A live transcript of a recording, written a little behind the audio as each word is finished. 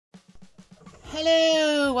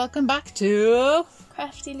Hello, welcome back to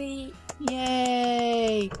Craftily.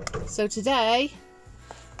 Yay! So today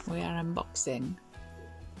we are unboxing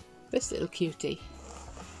this little cutie.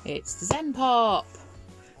 It's the Zenpop.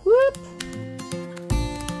 Whoop!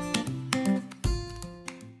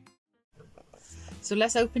 So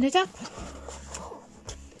let's open it up.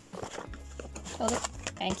 Hold it.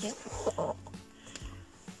 Thank you.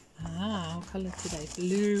 Ah, what colour today?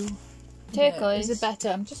 Blue. Turquoise. Is it better?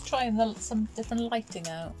 I'm just trying some different lighting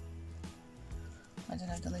out. I don't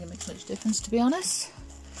know, I don't think it makes much difference, to be honest.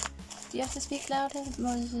 Do you have to speak louder?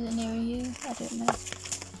 Or is it nearer you? I don't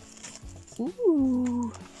know.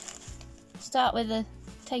 Ooh. Start with the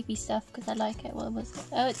tapey stuff because I like it. What was it?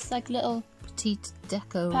 Oh, it's like little Petite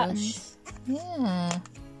deco patterns. Yeah.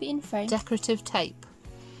 Bean frame. Decorative tape.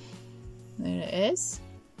 There it is.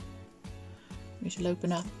 We shall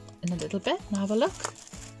open up in a little bit and have a look.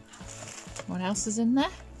 What else is in there?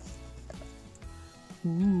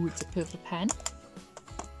 Ooh, it's a purple pen.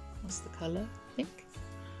 What's the colour? Pink?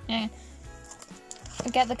 Yeah.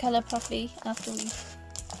 We'll get the colour properly after we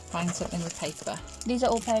Find something with paper. These are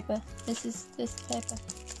all paper. This is paper.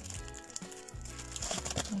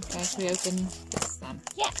 Okay, so we open this then.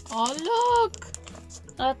 Yeah. Oh look!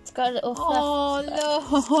 Oh, it's got a little fluff. Oh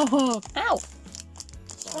look! Ow!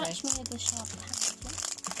 Sorry. Scratch me with the sharp packaging.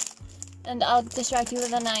 And I'll distract you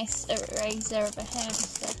with a nice eraser of a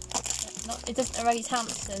hamster. It doesn't erase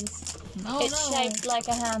hamsters. It's shaped like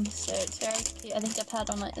a hamster. It's very cute. I think I've had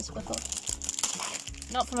one like this before.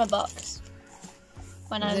 Not from a box.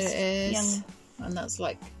 When I was young. And that's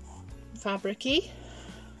like fabric-y.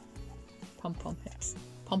 Pom-pom hips.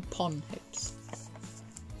 Pom-pom hips.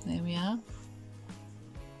 There we are.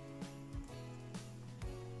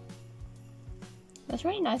 It's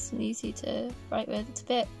really nice and easy to write with. It's a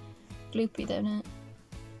bit gloopy, don't it?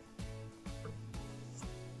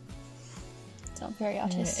 It's not very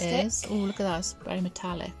artistic. It is. Oh, look at that. It's very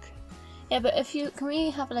metallic. Yeah, but if you... Can we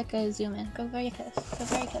have like a zoom in? Go very close. Go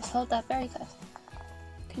very close. Hold that very close.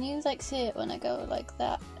 Can you like see it when I go like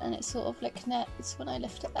that? And it sort of like connects when I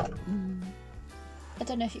lift it up. I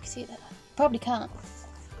don't know if you can see that. Probably can't.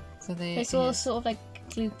 So it's all sort of like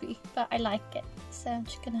gloopy, but I like it. So I'm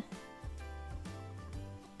just gonna...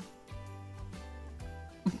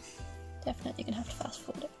 Definitely gonna have to fast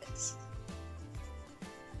forward it because...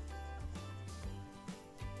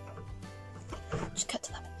 Just cut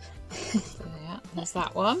to that bit. So yeah, there's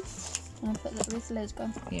that one. I'll put the Rizzler's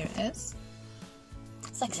gone. Here it is.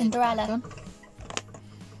 It's like Cinderella.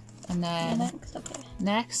 And then Okay.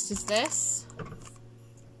 next is this.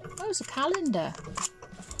 Oh, it's a calendar.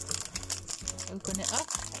 Open it up.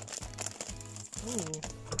 Ooh,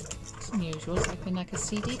 it's unusual. It's like a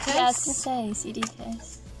CD case. Yeah, I was gonna say CD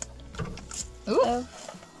case. Ooh.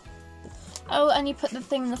 Oh, and you put the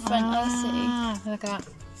thing in the front. I see. Look at that.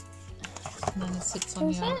 And then it sits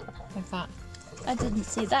on you like that. I didn't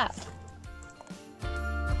see that.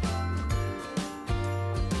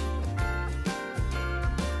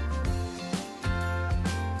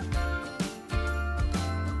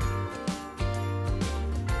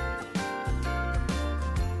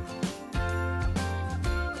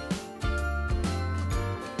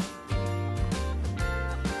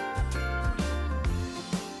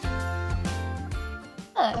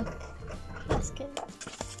 Oh, that's good.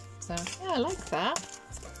 So yeah, I like that.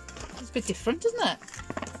 It's a bit different, isn't it?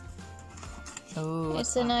 Oh,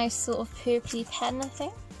 it's a nice sort of purpley pen, I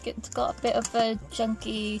think. It's got a bit of a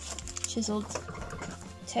junky, chiseled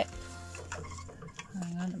tip.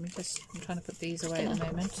 Hang on, I'm trying to put these away at the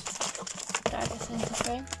moment. Drag this into the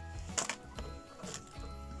frame.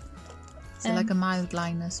 So like a mild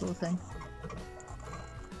liner sort of thing.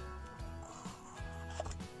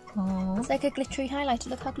 Oh. It's like a glittery highlighter.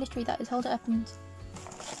 Look how glittery that is. Hold it up and...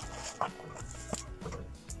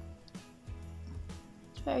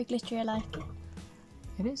 It's very glittery, I like it.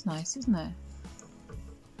 It is nice, isn't it?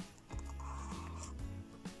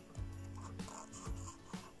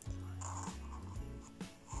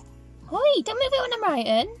 Oi, don't move it when I'm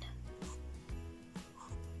writing.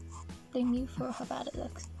 Blame you for how bad it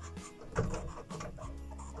looks.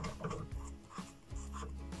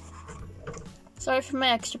 Sorry for my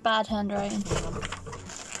extra bad handwriting.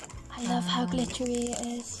 I love how glittery it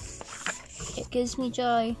is. It gives me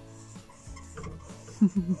joy.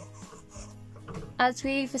 As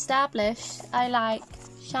we've established, I like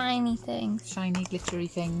shiny things. Shiny, glittery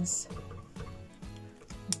things.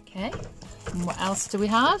 Okay. And what else do we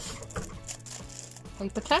have?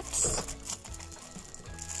 Paper clips.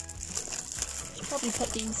 Should probably put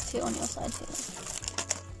these two on your side too.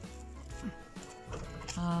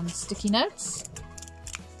 Sticky notes.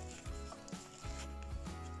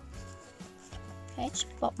 Okay, just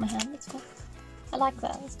pop my hand. That's cool. I like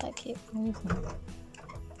that. That's quite cute.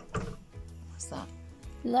 What's that?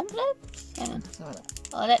 Envelope? Yeah. Sorry.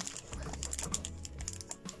 Got it.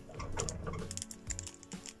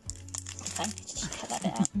 Okay, just cut that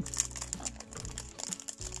bit out.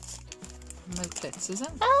 No clips, is it?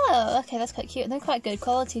 Oh, okay, that's quite cute. They're quite good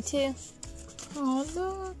quality too. Oh,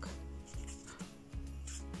 look.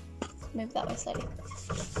 Move that way slightly.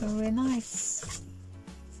 Very nice.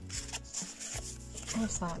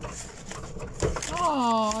 What's that?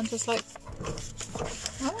 Oh, I'm just like,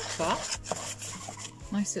 I like that.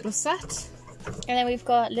 Nice little set. And then we've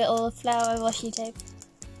got little flower washi tape.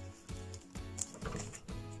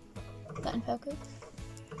 That in focus?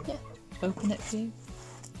 Yeah. Open it for you.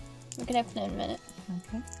 We can open it in a minute.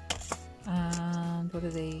 Okay. And what are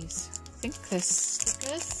these? I think they're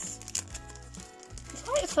stickers. It's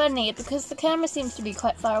quite funny because the camera seems to be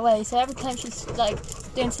quite far away, so every time she's like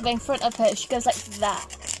doing something in front of her, she goes like that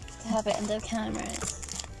to have it under the camera.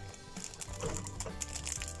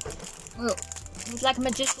 Oh. It's like a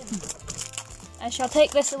magician. I shall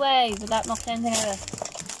take this away without knocking anything over.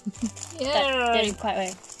 Yeah. That didn't quite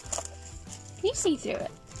work. Can you see through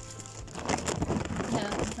it? No.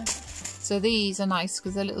 So these are nice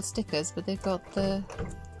because they're little stickers, but they've got the,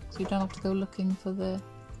 so you don't have to go looking for the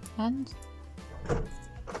end.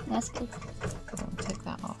 That's good. We'll take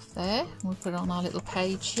that off there. We'll put it on our little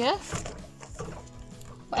page here.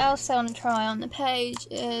 What else I want to try on the page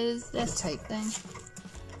is this Tape thing.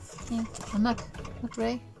 Yeah. And look,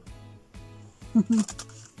 Ray.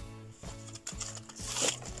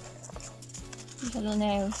 Little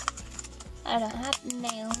nails. I don't have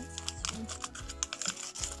nails.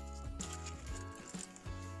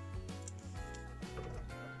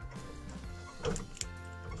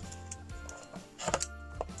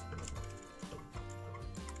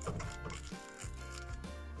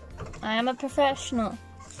 I am a professional,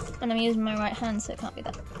 and I'm using my right hand, so it can't be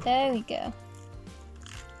that. There we go.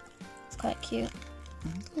 It's quite cute.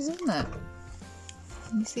 Isn't it?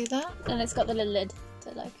 Can you see that? And it's got the little lid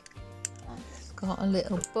to like. It's got a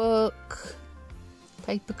little book,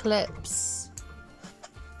 paper clips,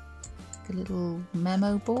 like a little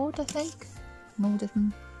memo board, I think. And all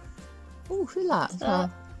different. Oh, feel that as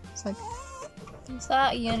well. It's like. Is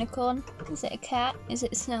that a unicorn? Is it a cat? Is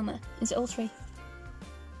it a snowman? Is it all three?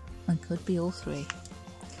 It could be all three.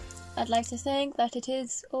 I'd like to think that it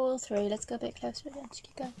is all three. Let's go a bit closer again. Just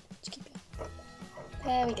keep going. Just keep going.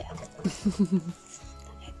 There we go.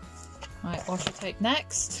 Right, washi tape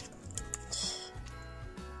next.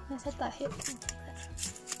 I said that here.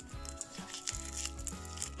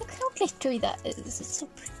 Look how glittery that is. It's so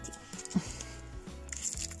pretty.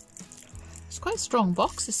 It's quite a strong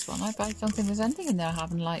box, this one. I don't think there's anything in there I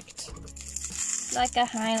haven't liked. Like a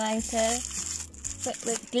highlighter. But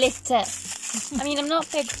with glitter. I mean, I'm not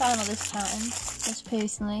a big fan of this pattern, just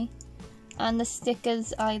personally. And the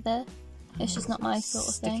stickers either. It's just not my sort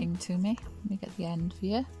of thing. Sticking to me. Let me get the end for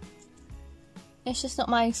you. It's just not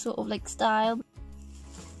my sort of like style.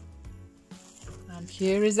 And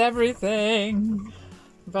here is everything.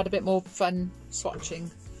 We've had a bit more fun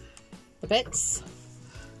swatching the bits.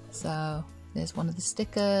 So there's one of the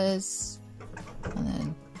stickers. And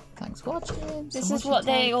then thanks for watching. This is what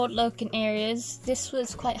they all look in areas. This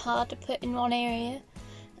was quite hard to put in one area.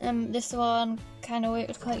 This one kind of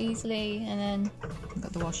worked quite easily, and then I've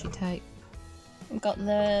got the washi tape. we've got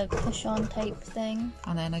the push-on tape thing.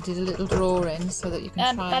 And then I did a little drawing so that you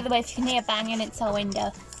can try. By the way, if you can hear banging, it's our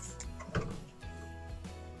window.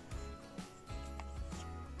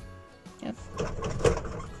 Yep.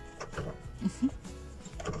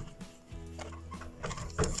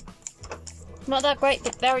 Not that great,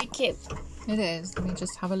 but very cute. It is. Let me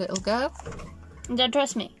just have a little go. And don't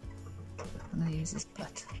trust me. I'm going to use this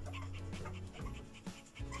butt.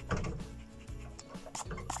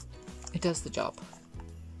 It does the job.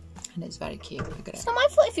 And it's very cute. Look at it. It's not my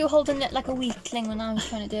fault if you're holding it like a weakling when I was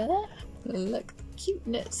trying to do it. Look at the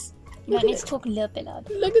cuteness. You might need to talk a little bit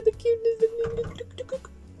louder. Look at the cuteness.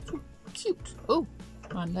 So cute. Oh,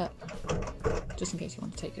 and just in case you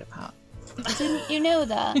want to take it apart. Didn't you know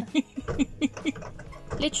that?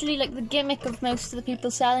 Literally, like, the gimmick of most of the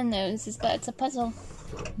people selling those is that it's a puzzle.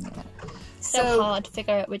 Yeah. So hard to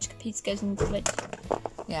figure out which piece goes into which.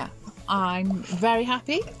 Yeah. I'm very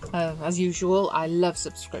happy. As usual, I love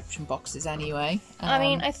subscription boxes anyway. I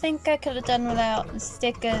mean, I think I could have done without the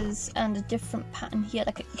stickers and a different pattern here,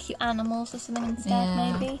 like cute animals or something instead,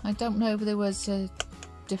 maybe. I don't know if there was a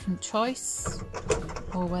different choice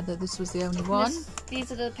or whether this was the only one.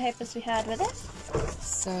 These are the papers we had with it.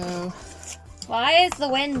 So... Why is the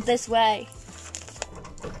wind this way?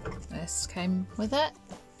 This came with it.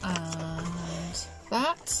 And...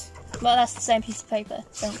 that. Well, that's the same piece of paper.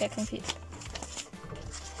 Don't get confused.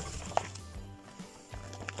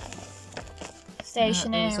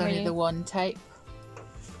 Stationery. There's only the one tape.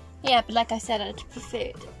 Yeah, but like I said, I'd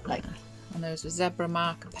prefer like. And those were zebra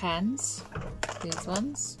marker pens. These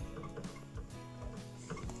ones.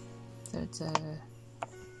 So it's a.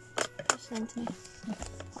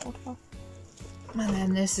 And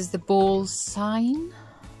then this is the ball sign.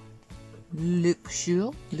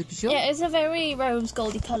 Luxure. Yeah, it's a very rose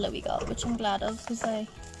goldy colour we got, which I'm glad of because I'm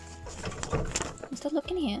still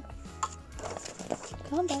looking here.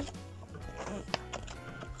 Calm down.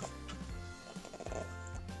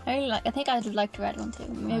 I think I'd like the red one too.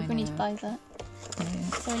 Maybe we need to buy that. Yeah.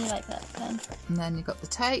 I really like that pen. And then you've got the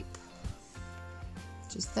tape,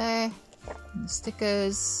 which is there. And the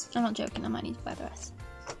stickers. I'm not joking, I might need to buy the rest.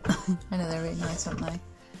 I know, they're really nice, aren't they?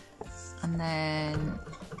 And then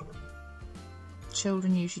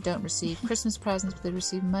children usually don't receive Christmas presents, but they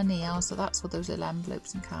receive money. Oh, so that's what those little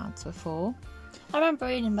envelopes and cards were for. I remember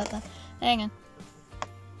reading about that. Hang on.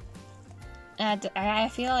 I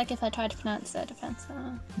feel like if I tried to pronounce that defense.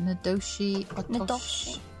 Nadoshi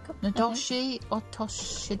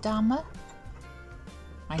Otoshidama.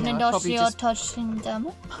 I know, Nadoshi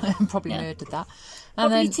Otoshidama. I probably murdered that. And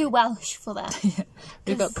Probably then, too Welsh for that. yeah,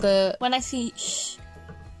 we've got the. When I see sh,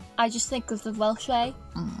 I just think of the Welsh way.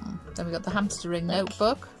 Then we got the hamster ring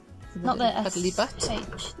notebook. Not the cuddly butt.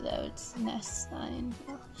 SH though, it's an S sign.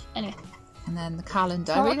 Anyway. And then the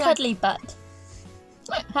calendar. Not a cuddly butt.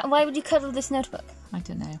 Why would you cuddle this notebook? I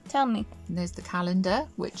don't know. Tell me. And there's the calendar,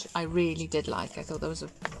 which I really did like. I thought that was a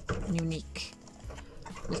unique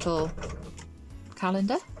little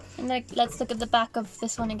calendar. And let's look at the back of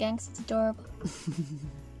this one again, because it's adorable.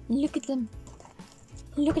 Look at them.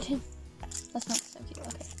 Look at him. That's not so cute.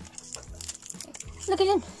 Okay. Look at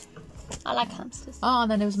him. I like hamsters. Oh,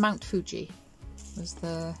 and then there was Mount Fuji. There's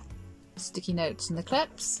the sticky notes and the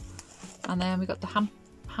clips. And then we got the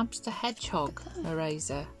hamster hedgehog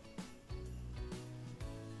eraser.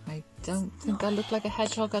 I don't think I look like a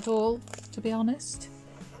hedgehog at all, to be honest.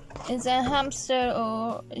 Is it a hamster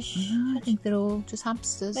or... No, I think they're all just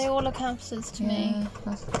hamsters. They all look hamsters to me.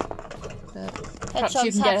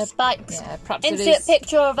 Hedgehogs have spikes. Yeah, perhaps Insert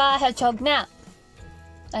picture of our hedgehog now.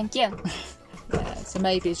 Thank you. Yeah, so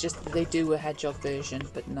maybe it's just that they do a hedgehog version,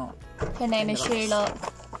 but not. Her name is Sherlock.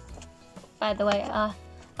 By the way, our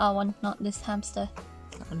one, not this hamster.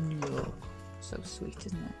 Oh, so sweet,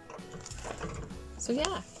 isn't it? So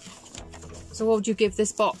yeah. So what would you give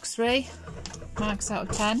this box, Ray? Marks out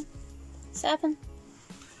of 10? 7.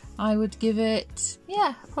 I would give it,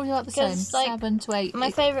 yeah, probably about the same. Like, 7 to 8. My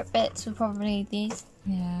favourite bits were probably these.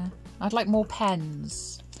 Yeah. I'd like more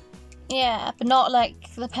pens. Yeah, but not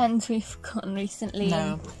like the pens we've gotten recently.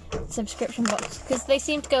 No. In subscription box. Because they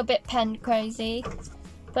seem to go a bit pen crazy.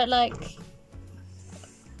 But like...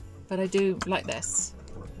 But I do like this.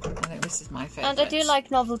 I think this is my favourite. And I do like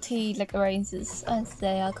novelty like erasers, as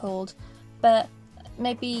they are called. But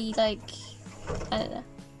maybe like... I don't know.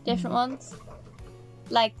 Different ones.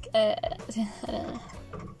 Like, I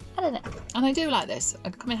don't know. And I do like this.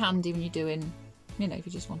 It'd come in handy when you're doing, you know, if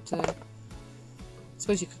you just want to... I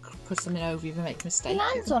suppose you could put something over if you make a mistake. It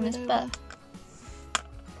lands on his butt.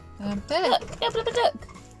 There. Look, yeah, look.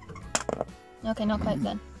 Okay, not quite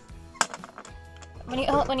then. When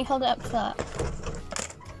you hold it up to that,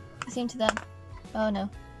 you seem to then... Oh no.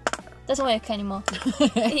 Doesn't work anymore.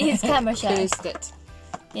 He's camera shy. Cursed it.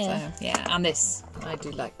 Yeah. So, yeah, and this. I do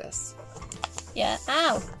like this. Yeah.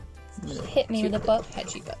 Ow! Hit me with a butt.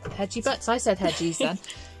 Hedgy butt. Hedgy butts? I said hedgies then.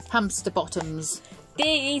 Hamster bottoms.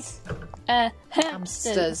 These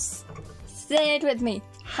hamsters. Say it with me.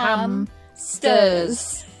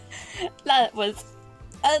 Hamsters. That was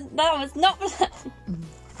not.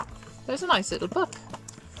 There's a nice little book.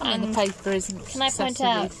 I mean, the paper isn't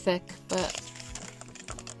excessively thick, but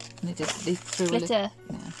it did leak through a little. Yeah,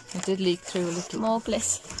 it did leak through a little. More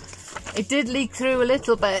bliss. It did leak through a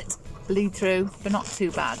little bit. Bleed through, but not too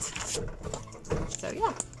bad. So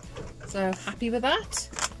yeah. So happy with that.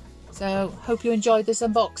 So hope you enjoyed this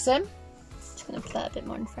unboxing. Just gonna put that a bit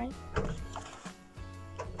more in frame.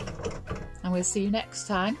 And we'll see you next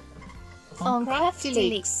time on Crafty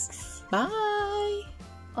Leaks. Bye.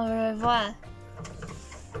 Au revoir.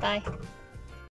 Bye.